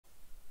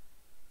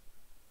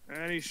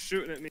And he's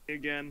shooting at me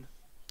again.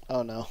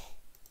 Oh no.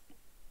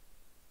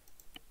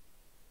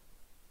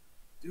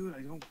 Dude, I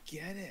don't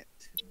get it.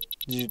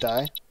 Did you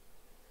die?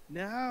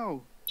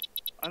 No.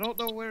 I don't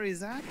know where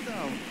he's at,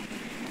 though.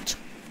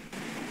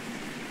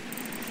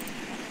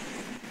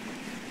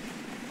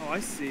 Oh, I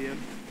see him.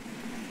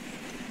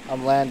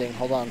 I'm landing.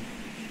 Hold on.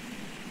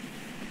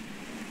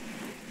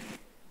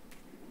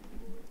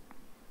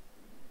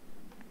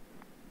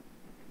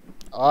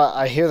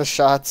 I hear the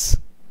shots.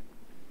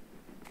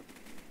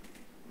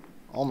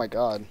 Oh my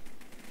god.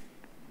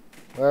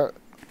 Where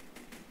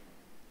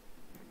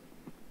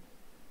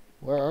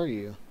are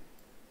you?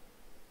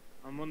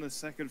 I'm on the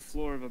second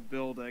floor of a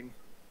building.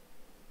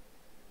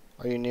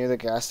 Are you near the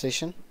gas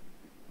station?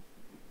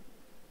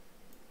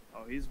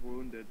 Oh, he's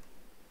wounded.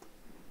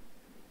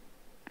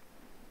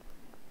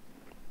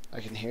 I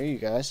can hear you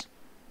guys.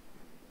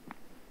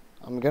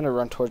 I'm gonna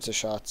run towards the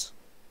shots.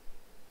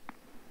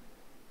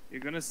 You're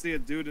gonna see a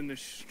dude in the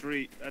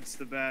street. That's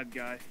the bad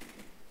guy.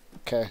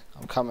 Okay,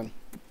 I'm coming.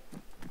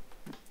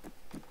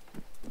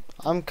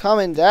 I'm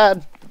coming,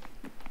 Dad.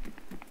 How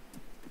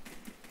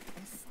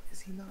the fuck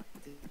is he not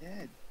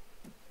dead?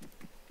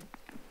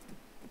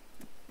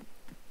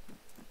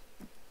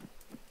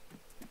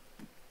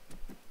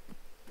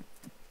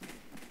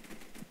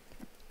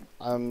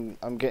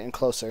 I'm getting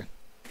closer.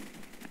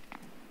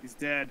 He's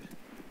dead.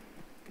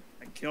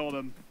 I killed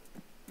him.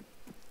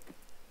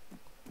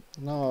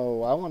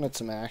 No, I wanted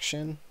some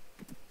action.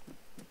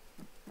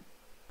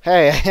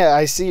 Hey,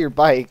 I see your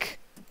bike.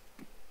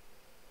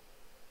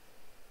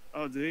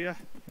 Oh, do ya?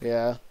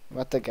 Yeah, I'm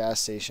at the gas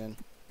station.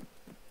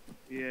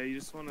 Yeah, you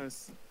just want to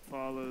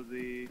follow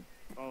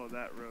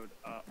that road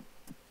up.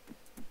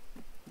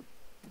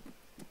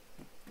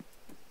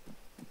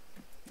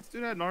 This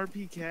dude had an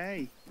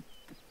RPK.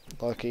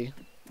 Lucky.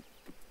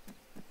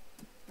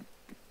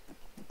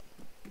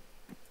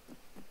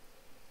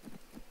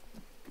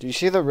 Do you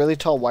see the really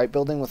tall white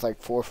building with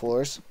like 4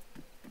 floors?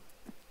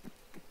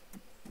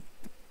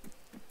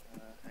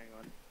 Hang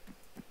on.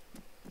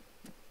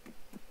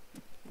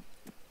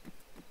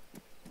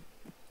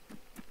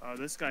 Oh,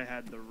 this guy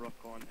had the rook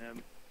on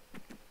him.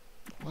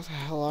 What the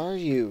hell are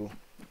you?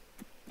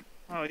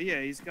 Oh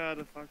yeah, he's got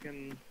a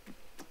fucking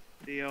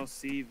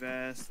DLC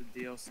vest, a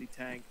DLC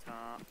tank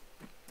top.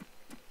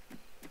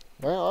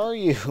 Where are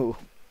you?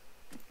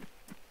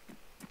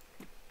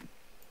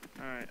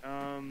 Alright,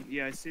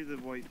 yeah, I see the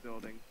white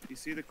building. You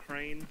see the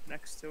crane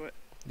next to it?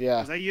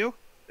 Yeah. Is that you?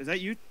 Is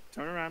that you?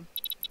 Turn around.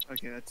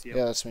 Okay, that's you.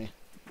 Yeah, that's me.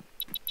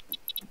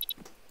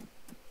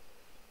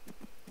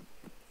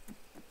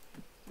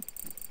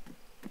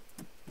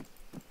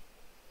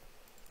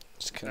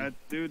 Just kidding. That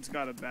dude's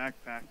got a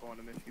backpack on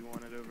him if you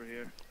want it over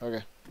here.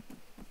 Okay.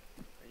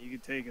 And you can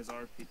take his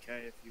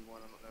RPK if you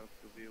want. I don't know if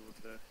you'll be able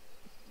to.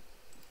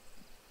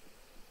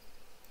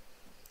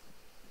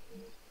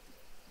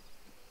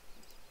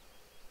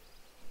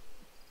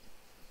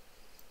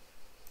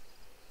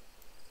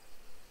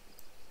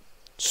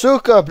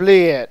 Suka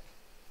bliet.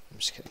 I'm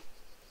just kidding.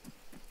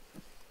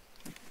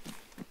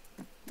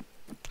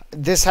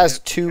 This has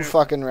Yeah, 2 careful.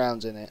 fucking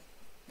rounds in it.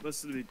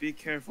 Listen to me. Be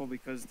careful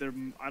because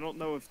I don't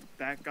know if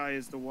that guy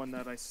is the one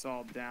that I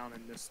saw down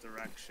in this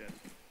direction.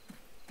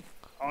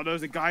 Oh,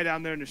 there's a guy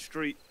down there in the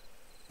street.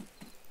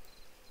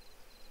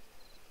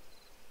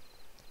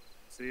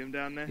 See him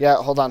down there? Yeah,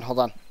 hold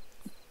on.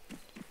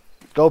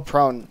 Go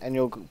prone and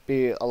you'll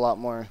be a lot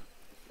more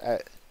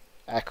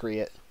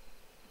accurate.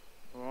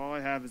 Well, all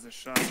I have is a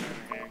shotgun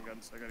and a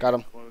handgun, so I gotta Got get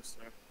him. closer.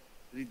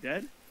 Is he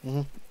dead?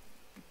 Mhm.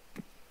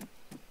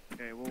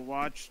 Okay, we'll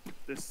watch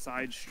this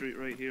side street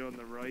right here on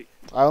the right.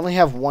 I only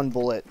have 1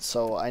 bullet,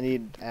 so I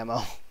need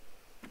ammo.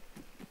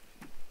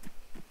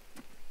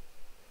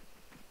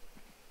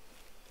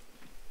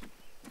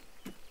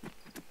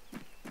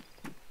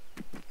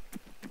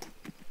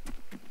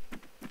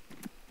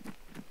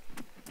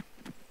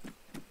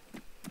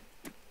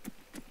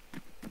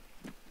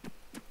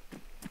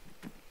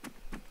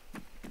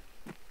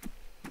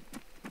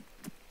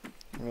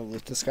 I'm gonna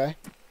loot this guy.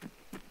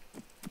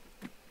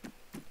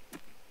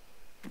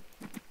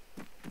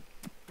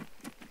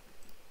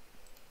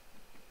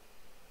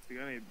 You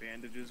got any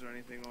bandages or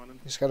anything on him?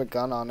 He's got a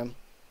gun on him.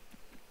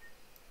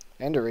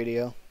 And a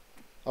radio.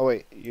 Oh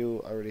wait,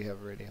 you already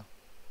have a radio.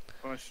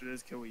 Question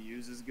is, can we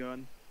use his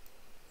gun?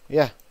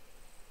 Yeah.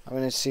 I'm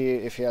gonna see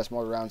if he has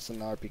more rounds than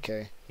the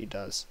RPK. He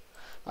does.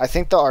 I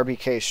think the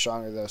RPK is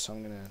stronger though, so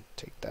I'm gonna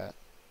take that.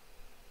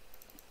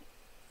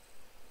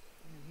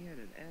 Man, he had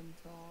an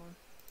MTAR.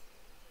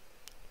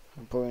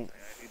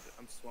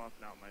 I'm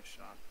swapping out my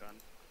shotgun.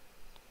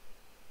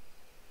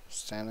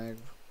 Stanag.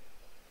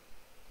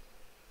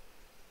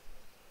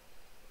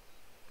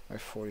 By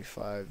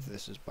 45,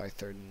 this is by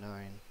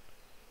 39.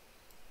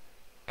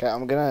 Okay,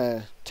 I'm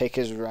gonna take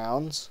his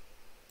rounds.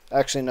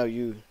 Actually, no,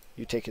 you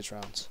take his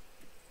rounds.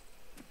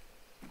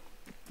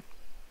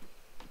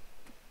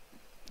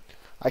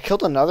 I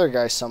killed another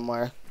guy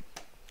somewhere.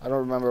 I don't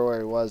remember where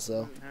he was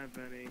though. Doesn't have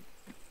any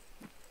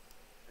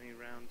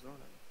rounds on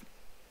him.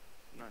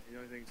 Not the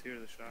only thing's here are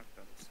the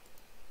shotguns.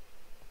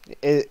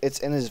 It's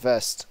in his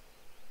vest.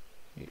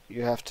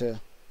 You have to.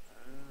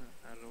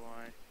 How do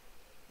I?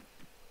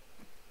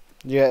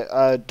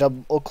 Yeah.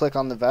 Double click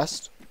on the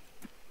vest.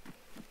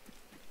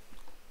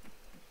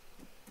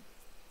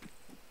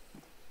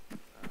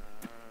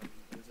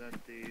 Is that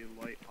the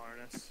light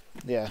harness?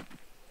 Yeah.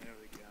 There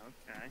we go.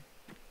 Okay.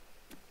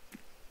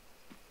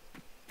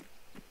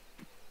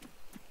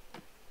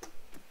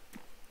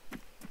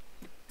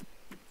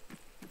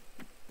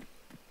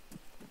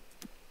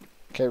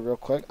 Okay, real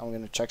quick, I'm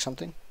gonna check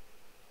something.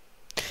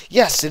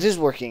 Yes, it is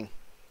working.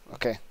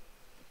 Okay.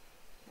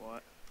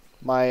 What?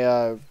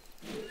 My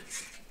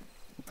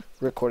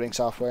recording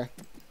software.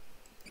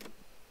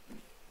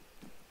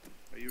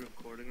 Are you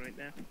recording right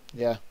now?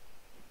 Yeah. Okay.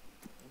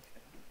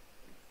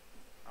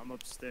 I'm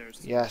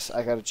upstairs. Yes,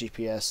 I got a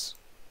GPS.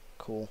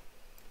 Cool.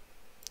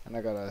 And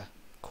I got a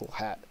cool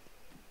hat.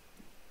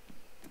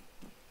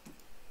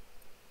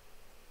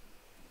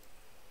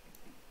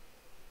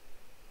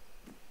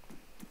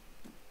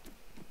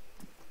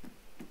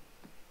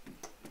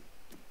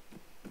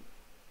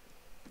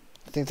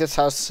 I think this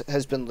house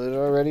has been looted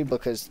already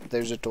because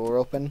there's a door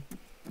open.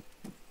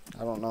 I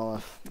don't know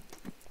if...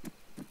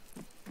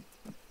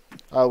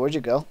 where'd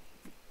you go?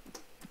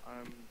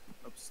 I'm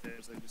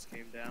upstairs. I just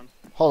came down.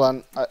 Hold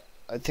on.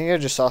 I think I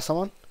just saw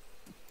someone.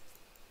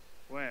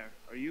 Where?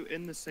 Are you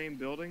in the same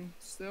building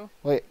still?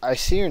 Wait, I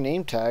see your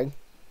name tag,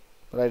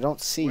 but I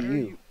don't see Where are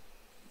you.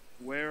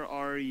 Where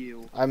are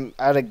you? I'm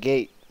at a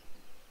gate.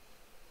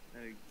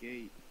 At a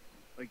gate.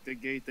 Like the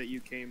gate that you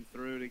came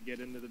through to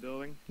get into the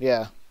building?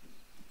 Yeah.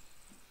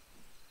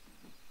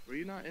 Were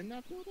you not in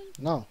that building?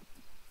 No.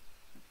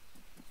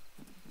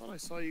 I thought I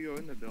saw you go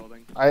in the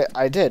building.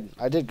 I did.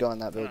 I did go in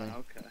that building. Ah,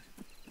 okay.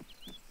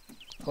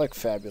 I look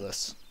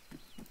fabulous.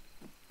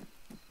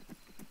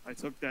 I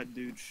took that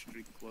dude's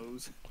street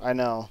clothes. I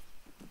know.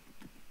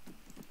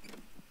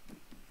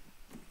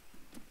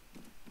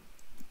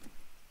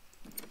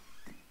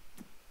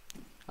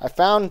 I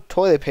found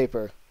toilet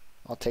paper.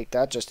 I'll take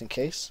that just in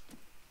case.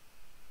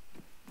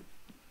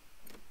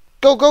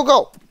 Go, go,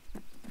 go!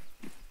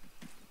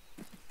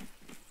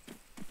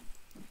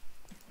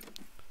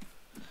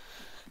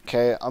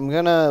 Okay, I'm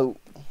gonna...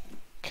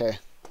 Okay.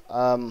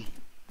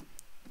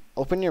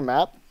 Open your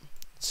map.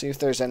 See if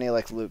there's any,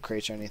 like, loot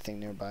crates or anything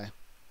nearby.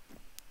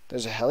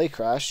 There's a heli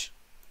crash.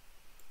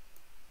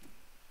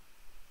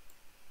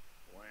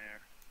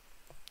 Where?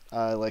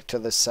 Like, to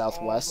the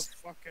southwest.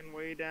 Oh, the fucking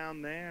way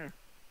down there.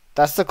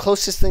 That's the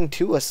closest thing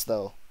to us,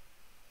 though.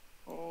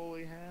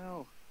 Holy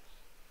hell.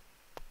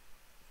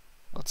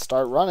 Let's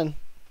start running.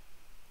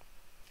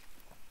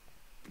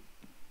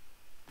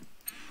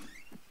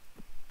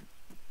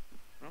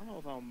 I don't know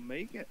if I'll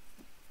make it.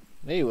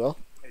 There you will.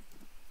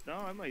 No,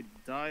 I might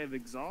die of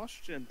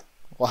exhaustion.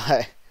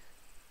 Why?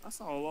 That's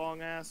a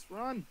long ass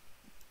run.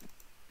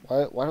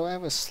 Why do I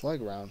have a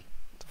slug round?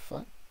 What the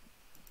fuck?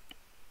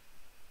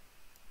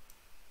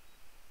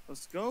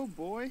 Let's go,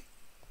 boy.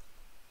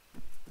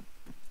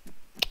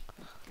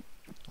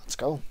 Let's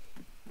go.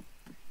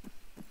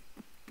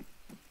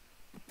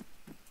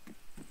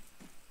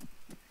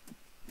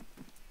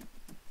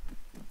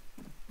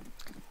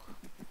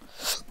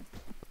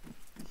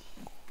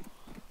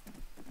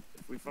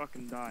 If we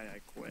fucking die, I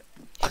quit.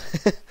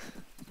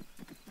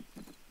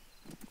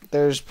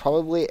 There's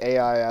probably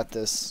AI at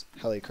this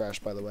heli crash,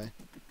 by the way.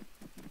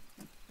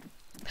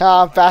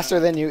 Ha, I'm faster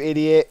than you,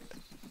 idiot.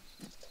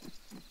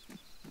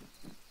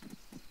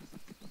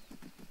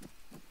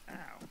 Ow.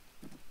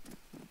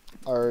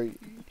 Are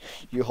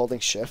you holding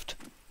shift?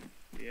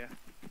 Yeah.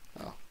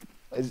 Oh.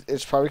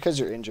 It's probably because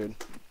you're injured.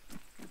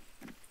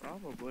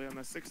 Probably. I'm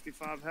at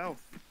 65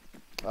 health.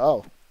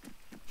 Oh.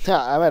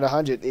 I'm at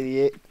 100,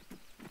 idiot.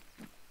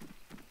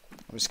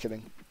 I'm just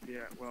kidding.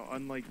 Yeah, well,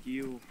 unlike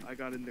you, I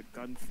got into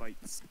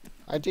gunfights.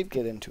 I did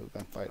get into a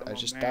gunfight. I I'm a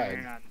just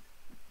died. man.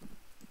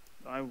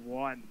 I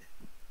won.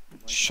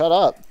 Like, Shut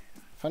up.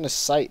 I found a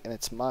sight and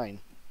it's mine.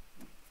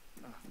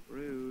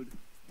 Rude.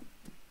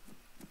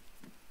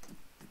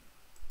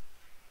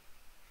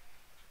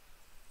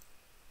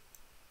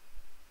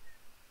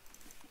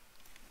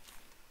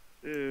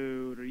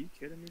 Dude, are you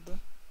kidding me, bro?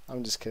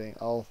 I'm just kidding.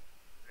 Yeah,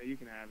 you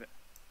can have it.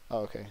 Oh,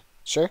 okay.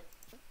 Sure?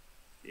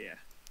 Yeah.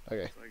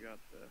 Okay. So I got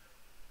the...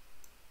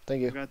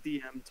 Thank I you. got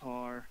the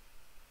MTAR.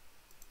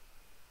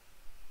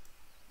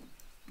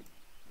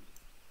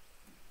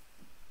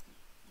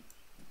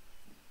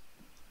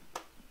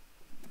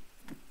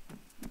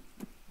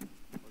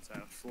 What's that,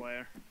 a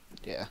flare?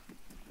 Yeah.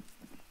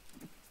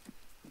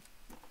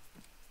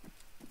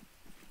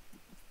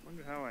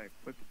 Wonder how I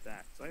equipped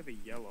that, 'cause I have a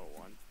yellow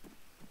one.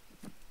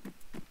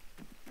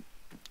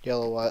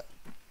 Yellow what?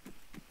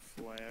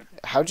 Flare.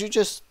 How'd you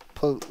just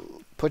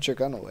put your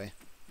gun away?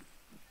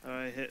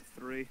 I hit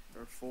 3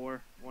 or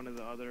 4, one of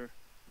the other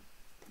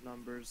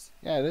numbers.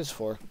 Yeah, it is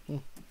 4.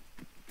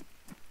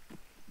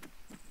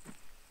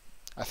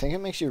 I think it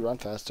makes you run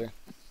faster.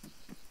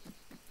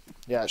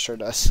 Yeah, it sure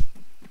does.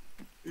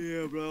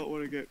 Yeah, but I don't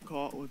want to get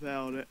caught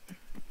without it.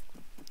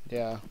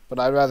 Yeah, but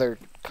I'd rather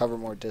cover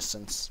more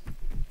distance.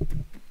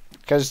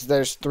 Because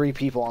there's 3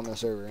 people on the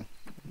server,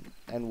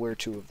 and we're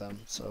 2 of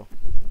them, so...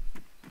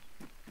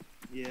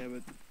 Yeah,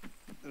 but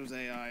there's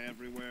AI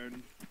everywhere,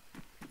 and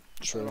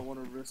I True. don't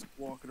want to risk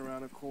walking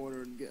around a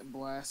corner and getting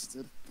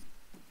blasted.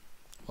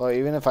 Well,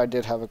 even if I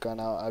did have a gun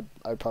out,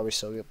 I'd probably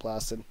still get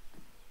blasted.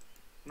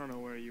 I don't know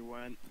where you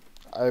went.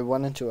 I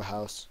went into a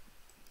house.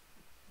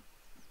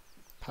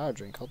 Power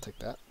drink, I'll take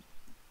that.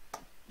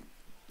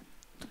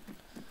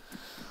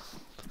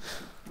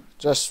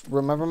 Just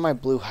remember my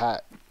blue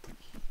hat.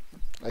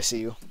 I see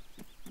you.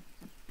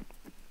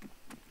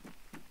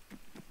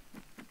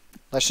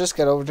 Let's just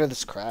get over to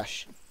this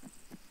crash.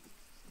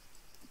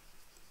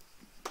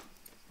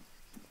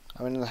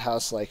 I'm in the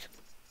house, like,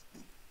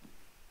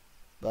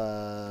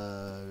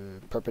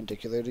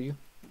 perpendicular to you.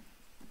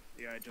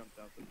 Yeah, I jumped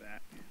out the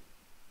back.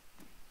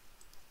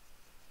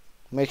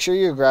 Make sure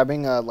you're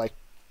grabbing, like,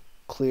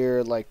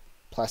 clear, like,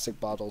 plastic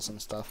bottles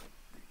and stuff.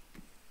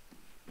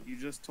 You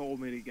just told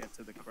me to get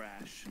to the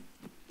crash.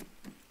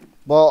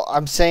 Well,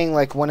 I'm saying,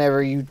 like,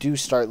 whenever you do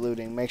start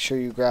looting, make sure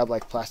you grab,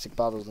 like, plastic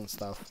bottles and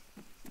stuff.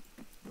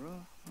 Bruh,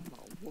 I'm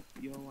gonna whoop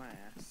your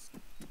ass.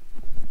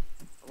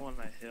 I'm on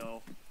a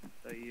hill. Is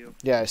that you?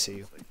 Yeah, I see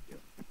you. Looks like you.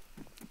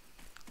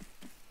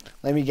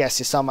 Let me guess,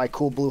 you saw my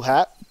cool blue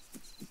hat?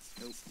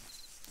 Nope.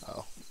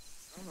 Oh.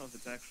 I don't know if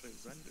it's actually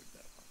rendered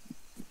that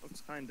way.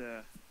 Looks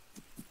kinda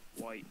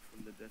white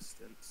from the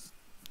distance.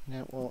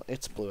 Yeah, well,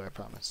 it's blue, I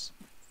promise.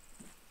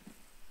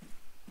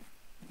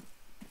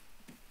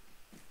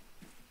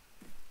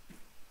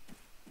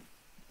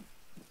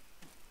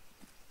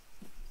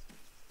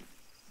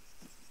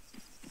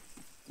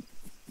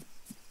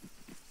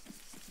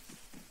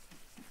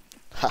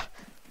 Ha!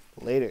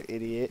 Later,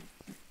 idiot.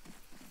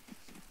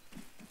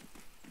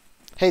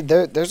 Hey,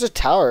 there's a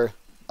tower.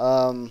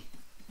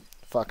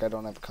 Fuck, I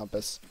don't have a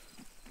compass.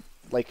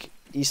 Like,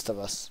 east of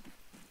us.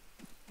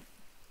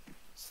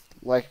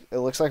 Like, it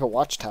looks like a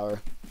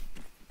watchtower.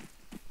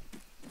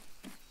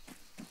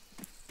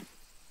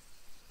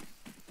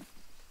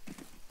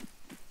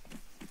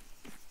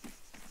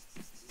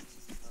 I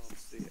don't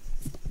see it.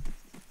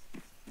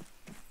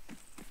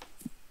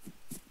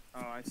 Oh,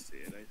 I see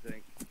it, I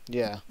think.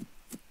 Yeah.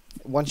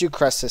 Once you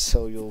crest this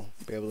hill, you'll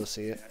be able to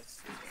see it. Yeah, I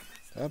see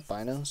it. Do I have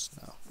binos?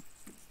 No.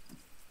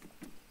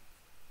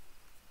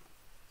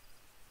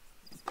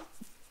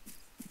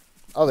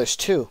 Oh, there's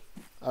two.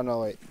 Oh,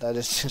 no, wait. That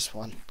is just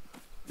one.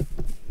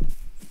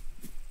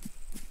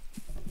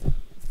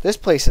 This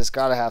place has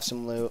got to have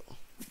some loot.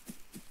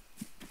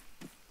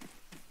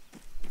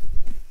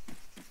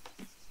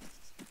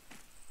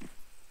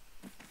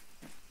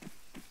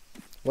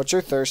 What's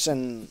your thirst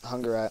and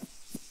hunger at?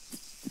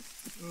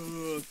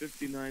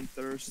 59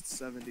 thirst,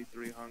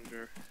 73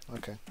 hunger.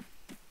 Okay.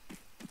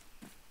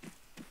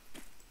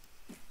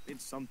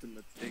 Need something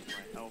to take my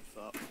health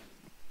up.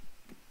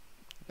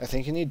 I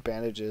think you need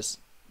bandages.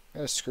 I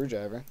got a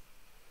screwdriver.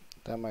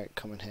 That might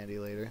come in handy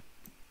later.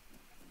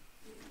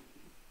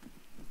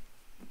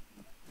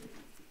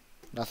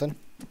 Nothing?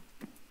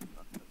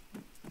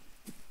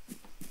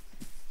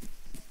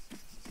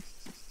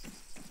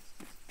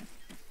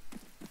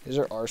 These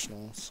are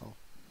arsenals, so.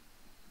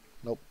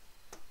 Nope.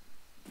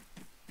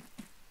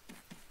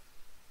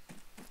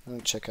 I'm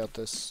gonna check out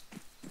this.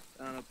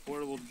 Found a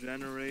portable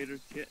generator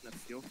kit and a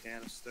fuel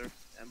canister.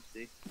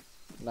 Empty.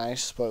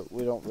 Nice, but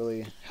we don't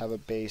really have a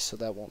base, so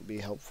that won't be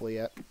helpful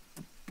yet.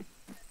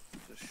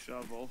 A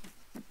shovel.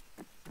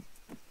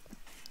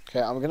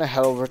 Okay, I'm gonna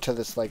head over to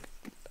this, like,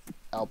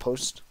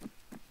 outpost.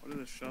 What do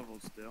the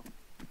shovels do?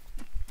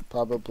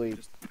 Probably,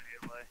 Just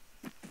melee.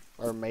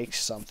 or make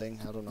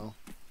something, I don't know.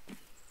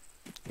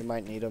 You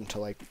might need them to,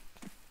 like,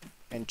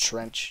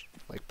 entrench,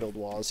 like, build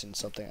walls and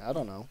something, I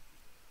don't know.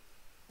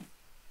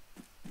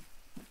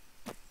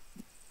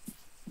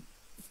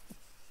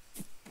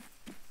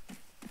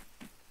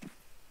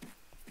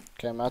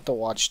 Okay, I'm at the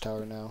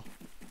watchtower now.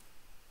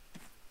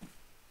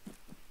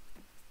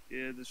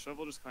 Yeah, the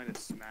shovel just kind of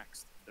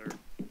smacks the dirt.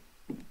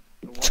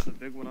 The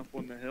big one up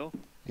on the hill?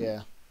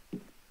 Yeah.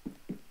 Is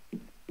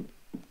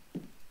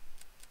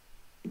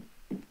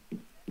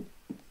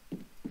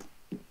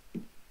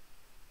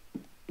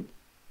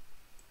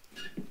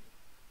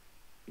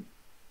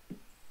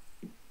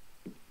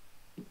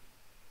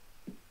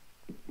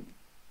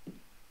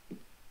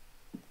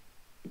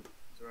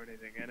there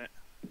anything in it?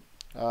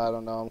 I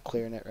don't know, I'm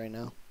clearing it right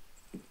now.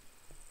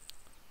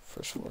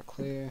 First floor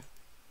clear.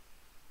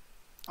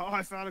 Oh,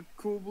 I found a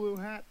cool blue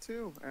hat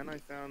too, and I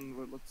found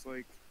what looks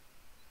like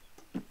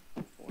a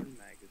porn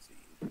magazine.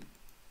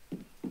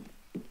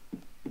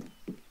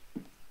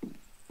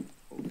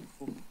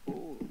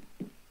 Oh.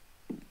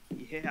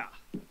 Yeah.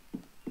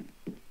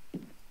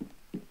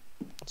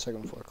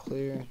 Second floor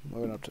clear.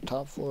 Moving up to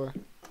top floor.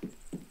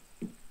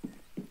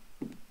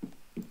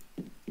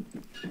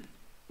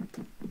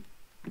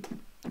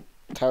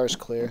 Tower's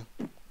clear.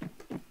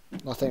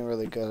 Nothing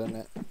really good in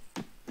it.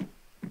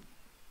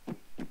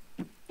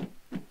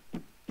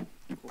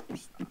 Of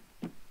course not.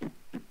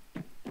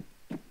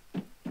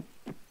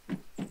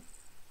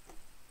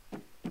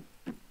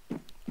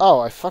 Oh,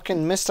 I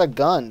fucking missed a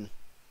gun.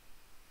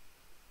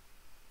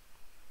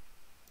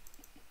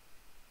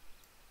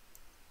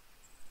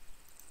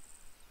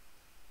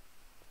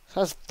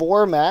 Has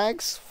 4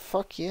 mags?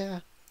 Fuck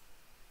yeah.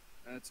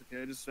 That's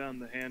okay. I just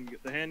found the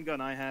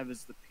handgun I have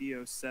is the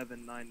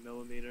PO7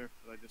 9mm,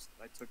 but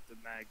I took the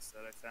mags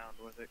that I found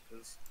with it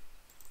because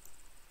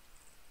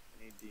I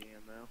need the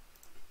ammo.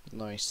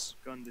 Nice.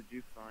 What gun did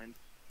you find?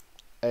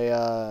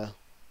 Hold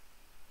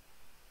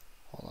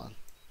on.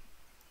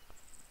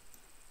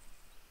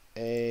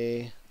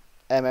 A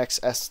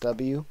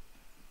MXSW.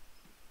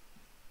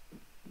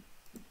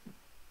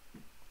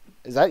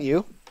 Is that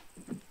you?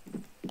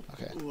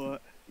 Okay.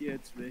 What? Yeah,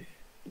 it's me.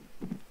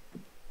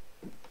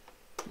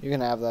 You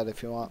can have that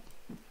if you want.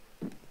 Oh,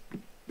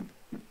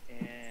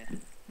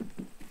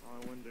 I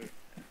wonder.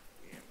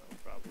 The ammo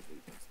probably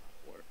does not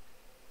work.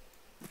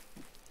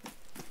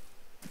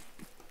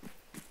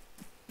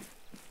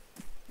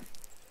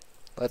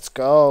 Let's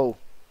go.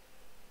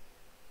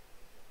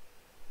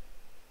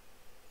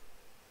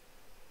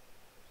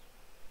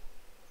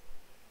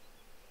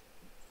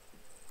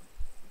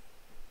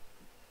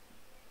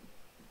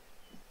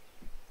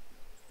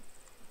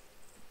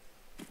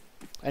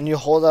 And you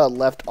hold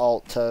left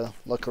alt to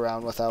look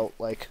around without,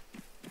 like...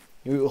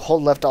 You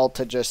hold left alt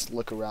to just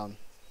look around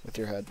with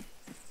your head.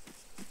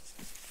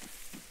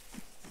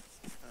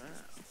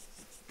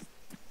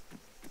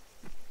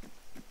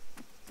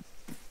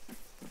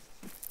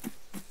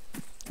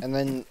 And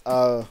then,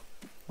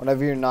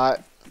 whenever you're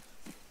not...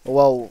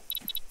 Well,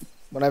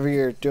 whenever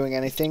you're doing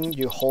anything,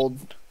 you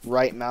hold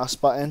right mouse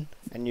button,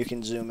 and you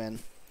can zoom in.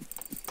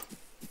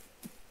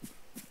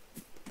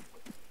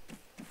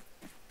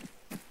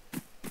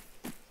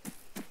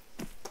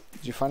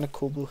 Did you find a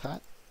cool blue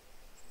hat?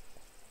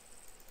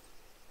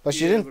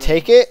 But you didn't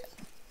take it?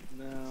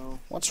 No.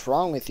 What's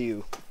wrong with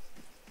you?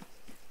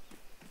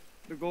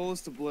 The goal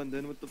is to blend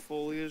in with the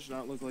foliage,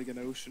 not look like an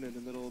ocean in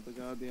the middle of the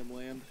goddamn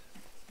land.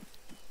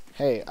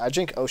 Hey, I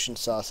drink ocean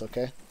sauce,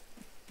 okay?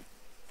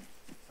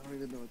 I don't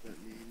even know what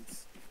that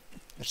means.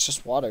 It's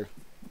just water.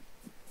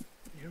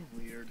 You're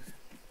weird.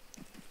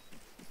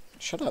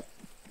 Shut up.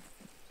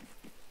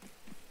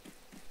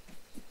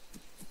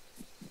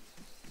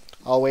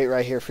 I'll wait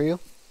right here for you.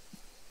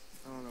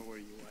 I don't know where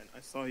you went. I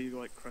saw you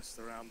like crest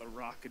around the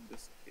rock and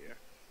disappear.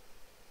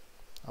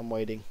 I'm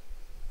waiting.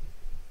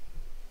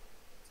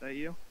 Is that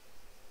you?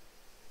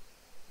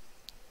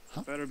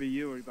 Huh? Better be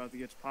you or you're about to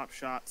get pop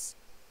shots.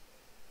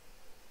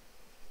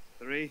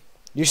 3.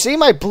 You see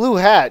my blue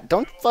hat?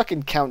 Don't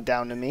fucking count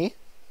down to me.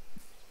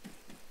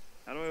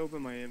 How do I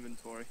open my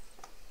inventory?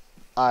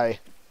 I.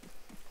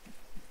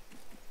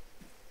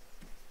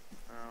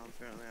 Oh,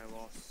 apparently I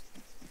lost.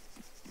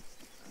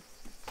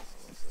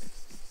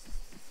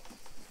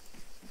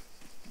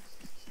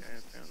 Okay,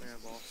 apparently I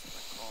lost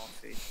my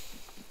coffee.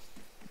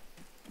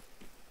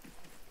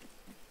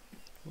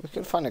 We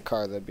could find a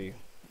car, that'd be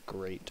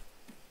great.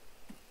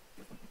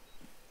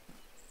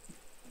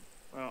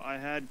 Well, I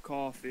had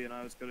coffee and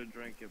I was gonna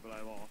drink it, but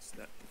I lost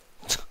it.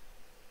 In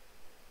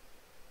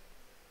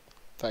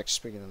fact,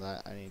 speaking of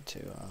that, I need to,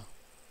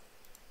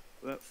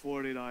 That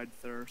 49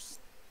 thirst.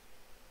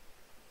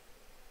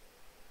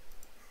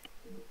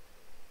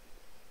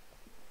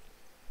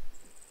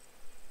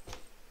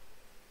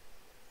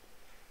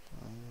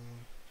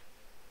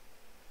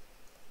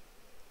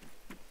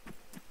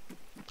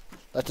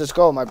 Let's just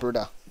go, my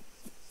Bruda.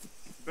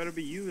 It better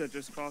be you that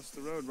just crossed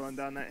the road, run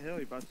down that hill.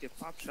 You're about to get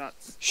pop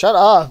shots. Shut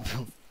up!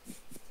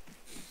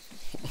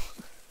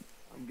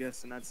 I'm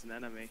guessing that's an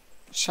enemy.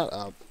 Shut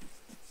up.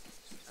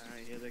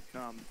 Alright, here they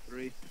come.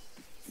 3.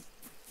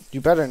 You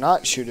better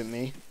not shoot at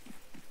me.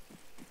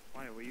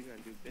 Why? What are you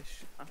gonna do,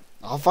 bitch? Huh?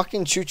 I'll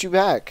fucking shoot you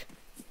back.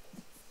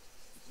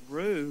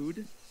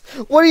 Rude.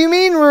 What do you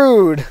mean,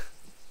 rude?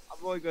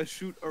 I'm only gonna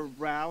shoot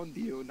around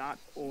you, not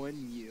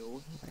on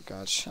you. Oh my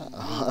god, shut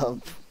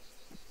up.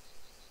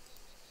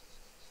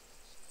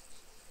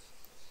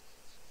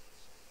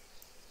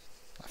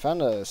 I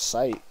found a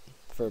sight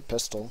for a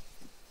pistol.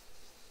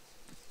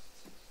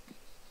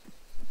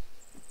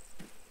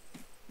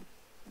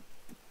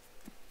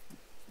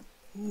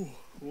 Ooh,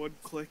 1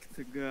 click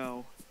to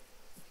go.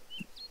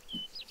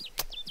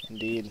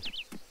 Indeed.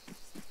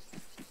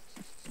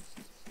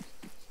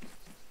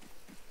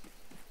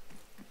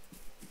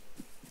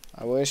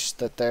 I wish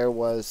that there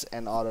was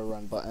an auto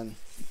run button.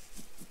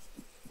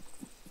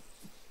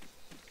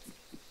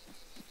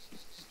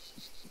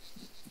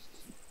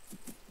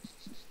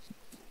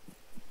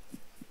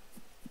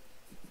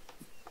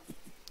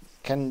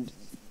 Can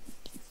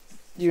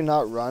you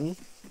not run,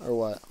 or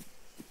what?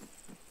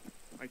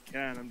 I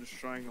can, I'm just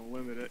trying to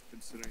limit it,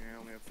 considering I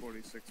only have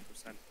 46%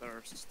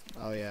 thirst.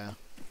 Oh yeah.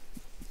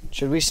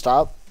 Should we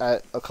stop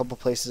at a couple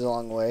places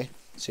along the way?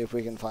 See if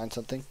we can find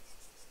something?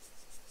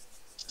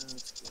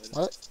 That's good.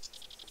 What?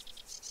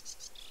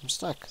 I'm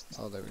stuck.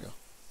 Oh, there we go.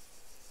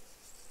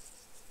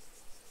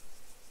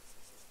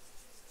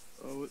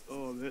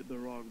 Oh, I'm hitting the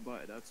wrong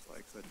button, that's why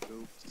I couldn't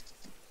move.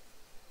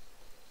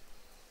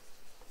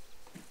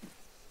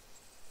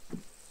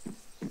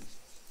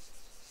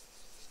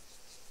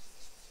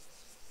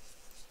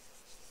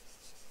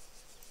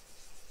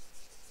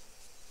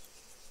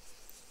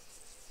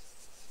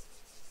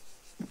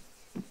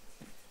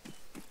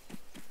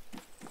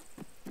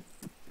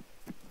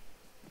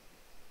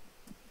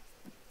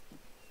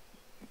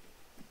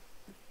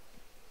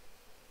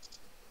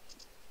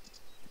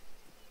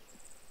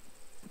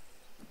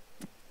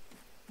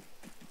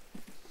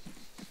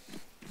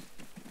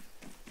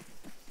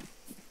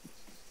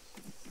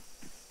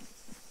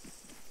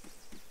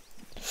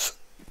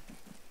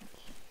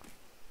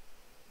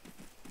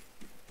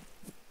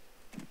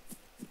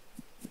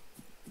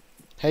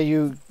 Hey,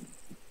 you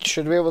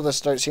should be able to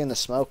start seeing the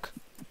smoke.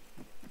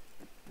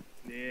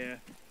 Yeah.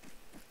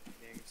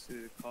 Can't see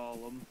the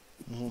column.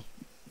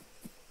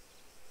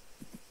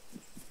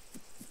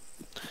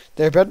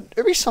 There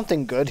better be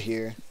something good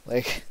here.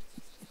 Like,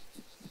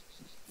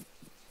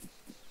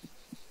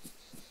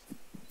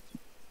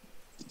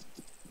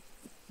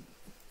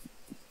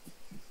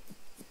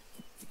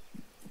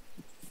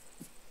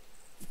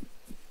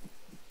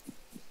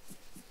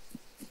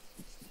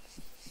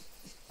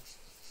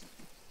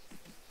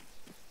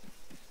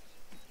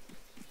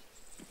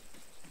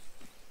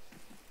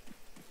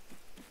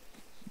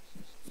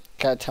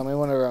 Cat, tell me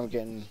whenever I'm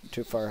getting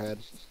too far ahead.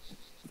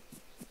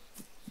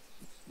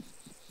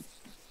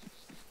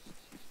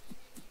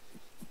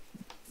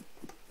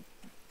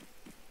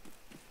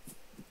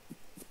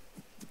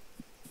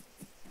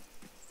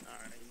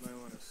 Alright, you might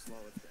want to slow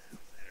it down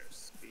there,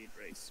 Speed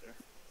Racer.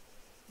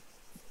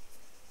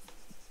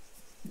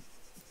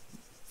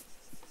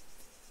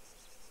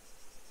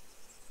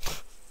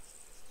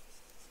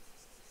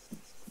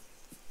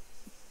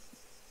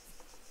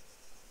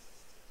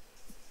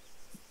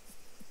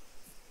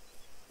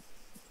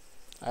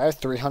 I have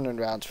 300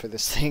 rounds for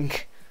this thing.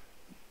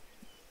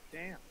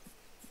 Damn.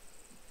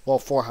 Well,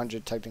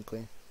 400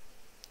 technically.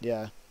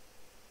 Yeah.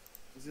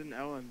 Is it an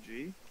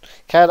LMG?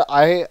 Cat,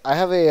 I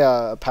have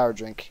a power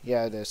drink.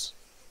 Yeah, it is.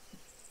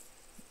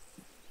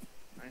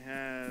 I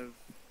have...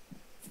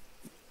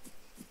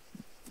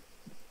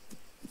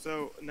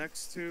 So,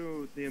 next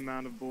to the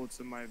amount of bullets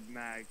in my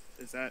mag,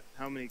 is that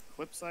how many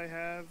clips I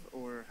have,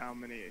 or how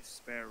many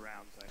spare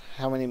rounds I have?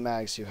 How many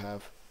mags you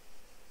have?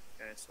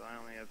 Okay, so I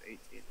only have 18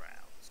 rounds.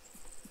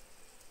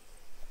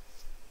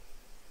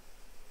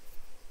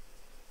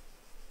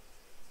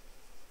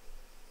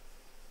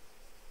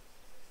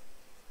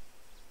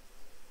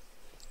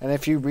 And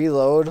if you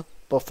reload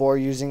before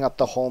using up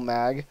the whole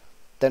mag,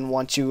 then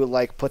once you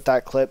like put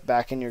that clip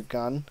back in your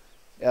gun,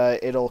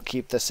 it'll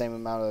keep the same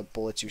amount of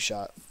bullets you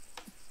shot.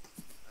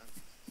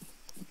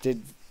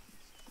 Did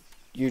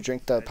you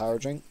drink the power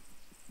drink?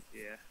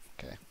 Yeah.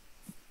 Okay.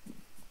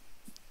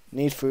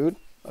 Need food,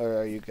 or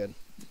are you good?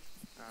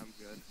 I'm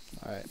good.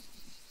 Alright.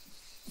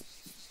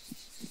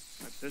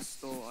 My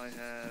pistol, I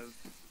have...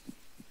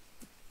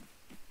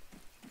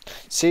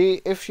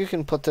 See if you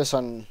can put this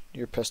on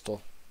your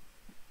pistol.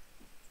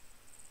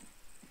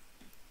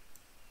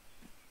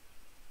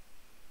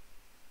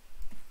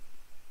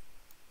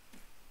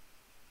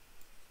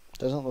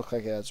 Doesn't look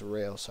like it has a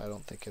rail, so I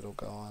don't think it'll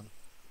go on.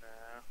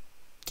 Nah.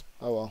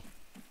 Oh well.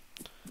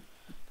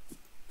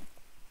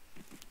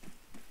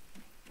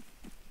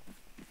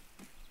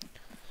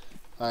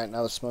 Alright,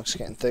 now the smoke's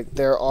getting thick.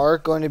 There are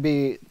going to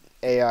be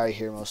AI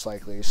here most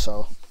likely,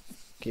 so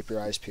keep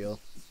your eyes peeled.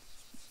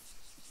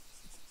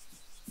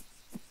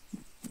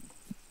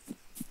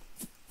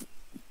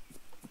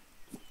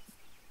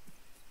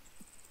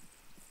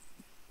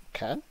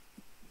 Cat?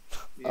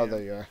 Yeah. Oh,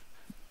 there you are.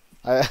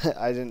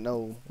 I didn't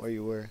know where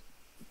you were.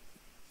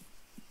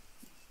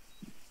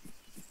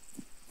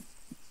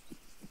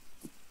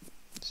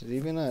 Is it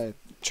even a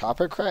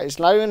chopper crash? It's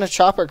not even a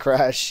chopper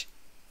crash.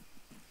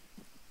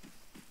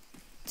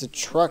 It's a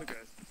truck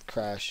like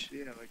crash.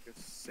 Yeah, like a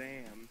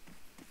Sam.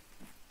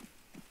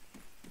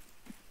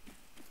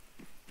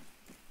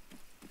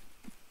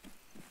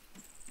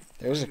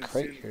 There's a Not even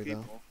crate shooting here,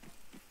 though. people.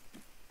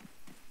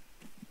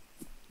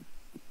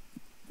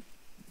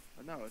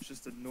 But no, it's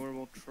just a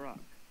normal truck.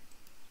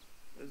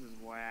 This is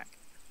whack.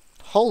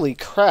 Holy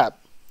crap.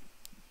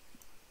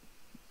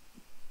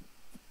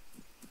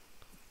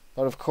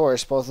 But of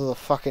course, both of the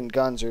fucking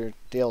guns are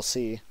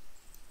DLC.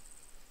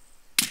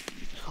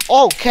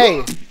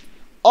 Okay!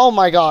 Oh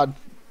my god!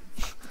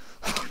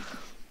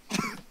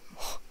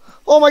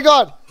 Oh my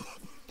god!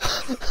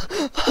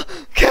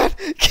 Cat!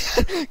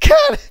 Cat!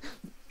 Cat!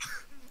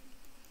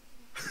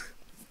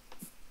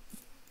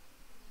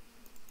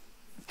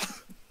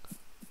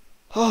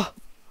 Oh,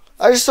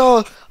 I just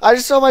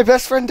saw my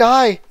best friend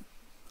die.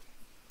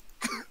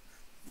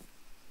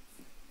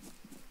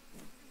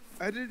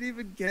 I didn't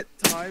even get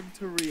time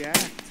to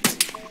react.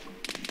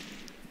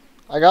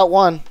 I got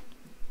one.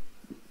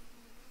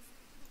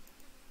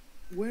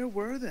 Where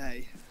were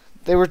they?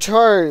 They were to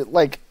our,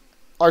 like,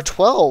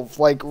 R12,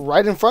 like,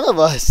 right in front of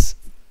us.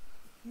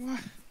 What?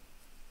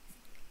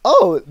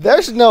 Oh,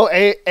 there's no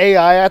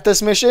AI at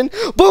this mission.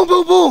 Boom,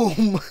 boom,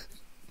 boom.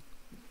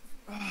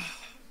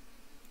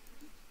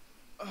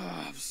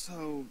 I'm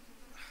so...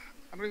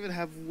 I don't even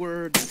have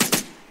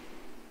words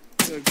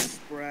to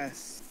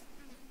express.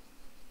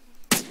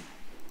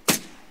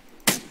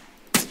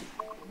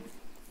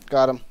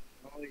 Got him.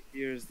 All I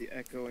hear is the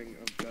echoing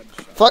of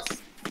gunshots. Fuck.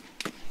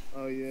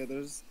 Oh yeah,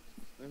 there's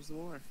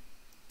more.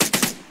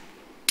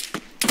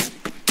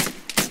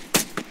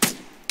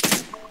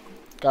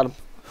 Got him.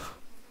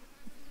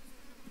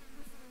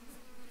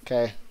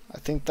 Okay, I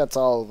think that's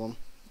all of them.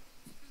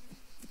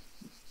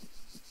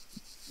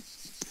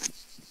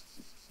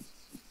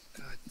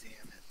 God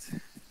damn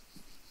it.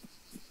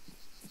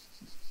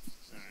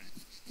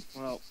 Alright.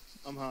 Well,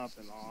 I'm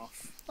hopping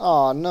off.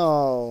 Oh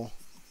no.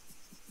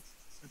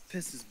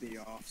 pisses me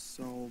off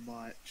so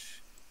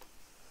much.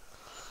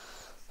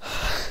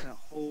 That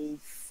whole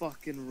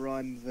fucking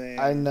run there.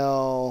 I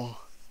know.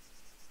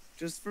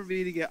 Just for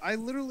me to get, I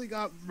literally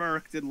got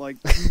murked in like,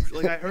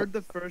 like I heard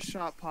the first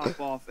shot pop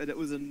off, and it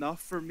was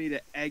enough for me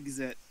to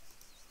exit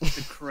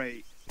the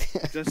crate,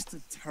 just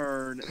to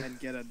turn and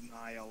get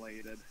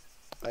annihilated.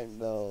 I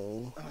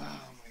know. Oh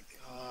my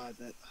god,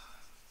 that.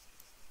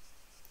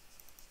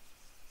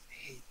 I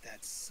hate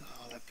that so.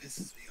 That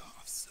pisses me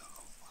off so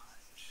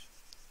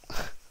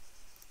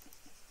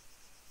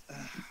much.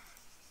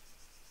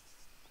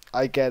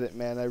 I get it,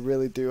 man. I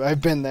really do.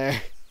 I've been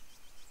there.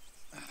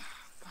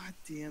 God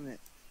damn it.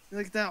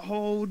 Like that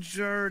whole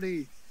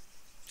journey.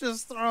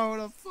 Just throw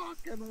it a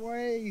fucking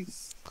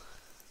waste.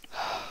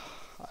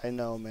 I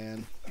know,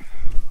 man.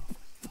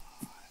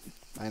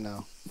 I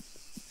know.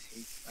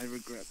 I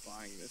regret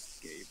buying this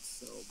game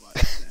so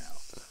much now.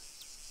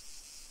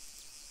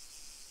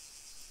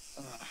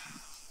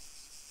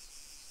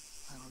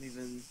 I don't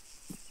even...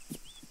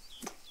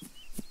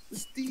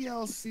 This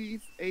DLC,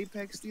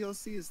 Apex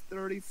DLC, is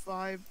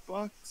 $35.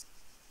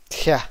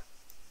 Yeah.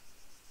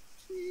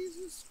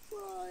 Jesus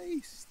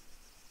Christ.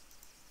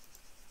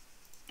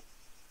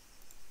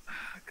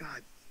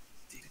 God,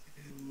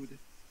 dude.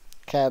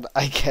 Cat,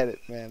 I get it,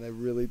 man. I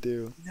really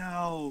do.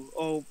 No,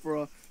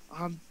 Oprah,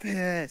 I'm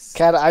pissed.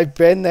 Cat, I've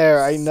been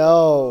there. I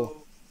know.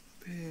 So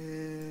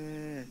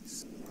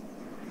pissed.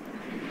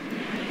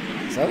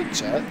 Is that a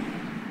jet?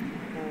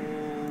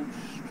 Whole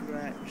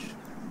stretch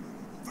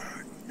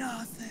for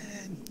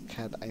nothing.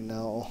 Cat, I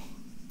know.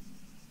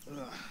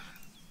 Ugh.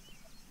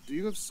 Do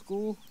you have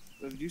school?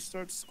 Did you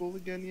start school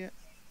again yet?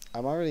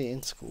 I'm already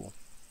in school.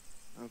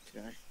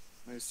 Okay.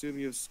 I assume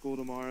you have school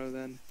tomorrow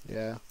then?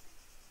 Yeah.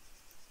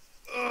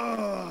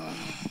 Ugh.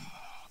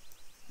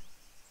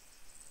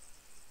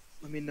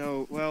 Let me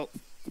know. Well,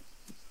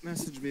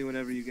 message me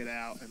whenever you get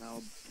out, and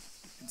I'll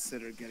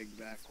consider getting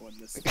back on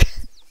this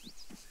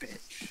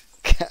bitch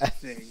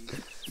thing.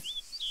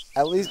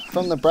 At least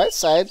from the bright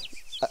side,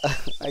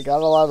 I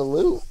got a lot of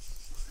loot.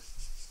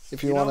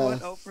 If you know wanna,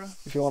 what, Oprah?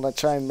 if you wanna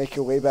try and make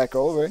your way back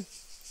over.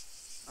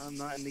 I'm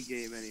not in the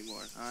game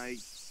anymore. I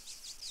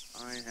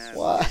have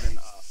Why? given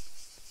up.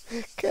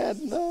 God,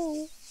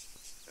 no.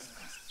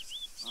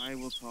 I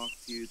will talk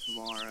to you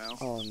tomorrow.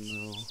 Oh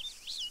no.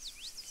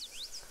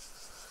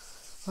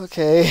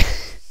 Okay.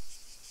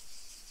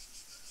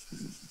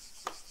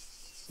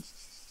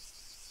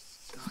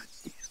 God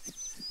damn it.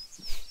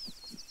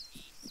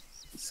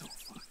 I'm so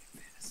fucking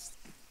pissed.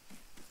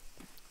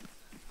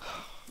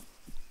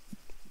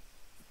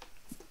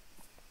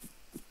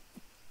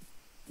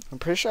 I'm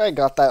pretty sure I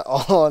got that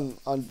all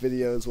on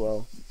video as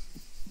well.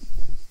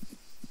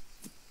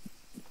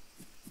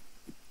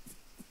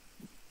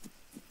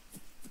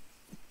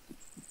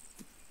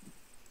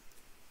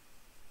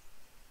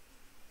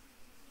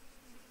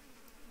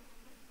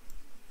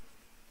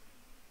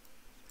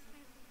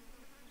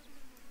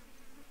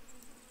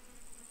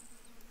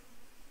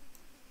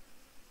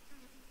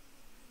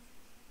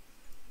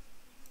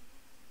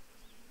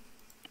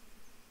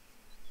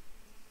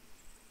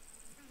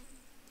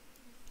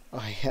 Oh,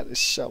 I had a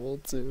shovel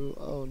too.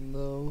 Oh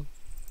no.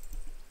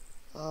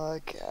 Oh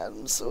God,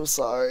 I'm so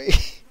sorry.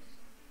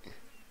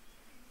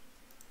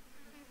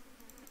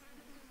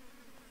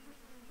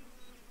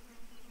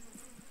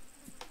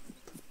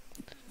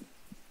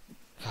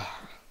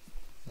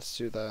 Let's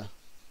do the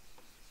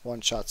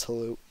one-shot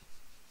salute.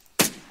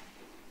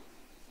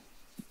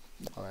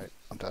 Alright,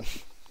 I'm done.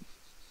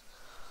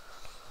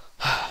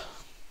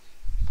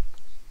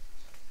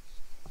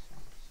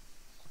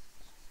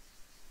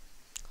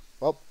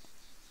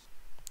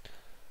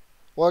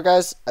 Well,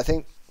 guys, I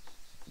think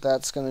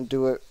that's going to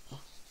do it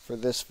for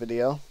this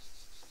video.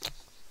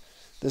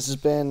 This has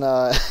been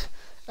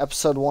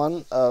episode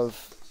 1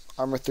 of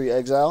Arma 3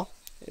 Exile.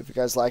 If you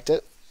guys liked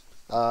it,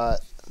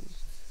 let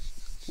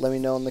me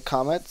know in the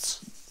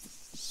comments.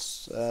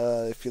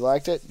 If you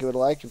liked it, give it a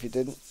like. If you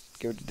didn't,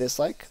 give it a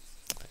dislike.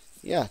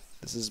 Yeah,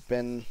 this has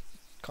been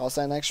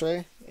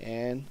Xray,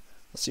 and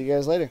I'll see you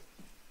guys later.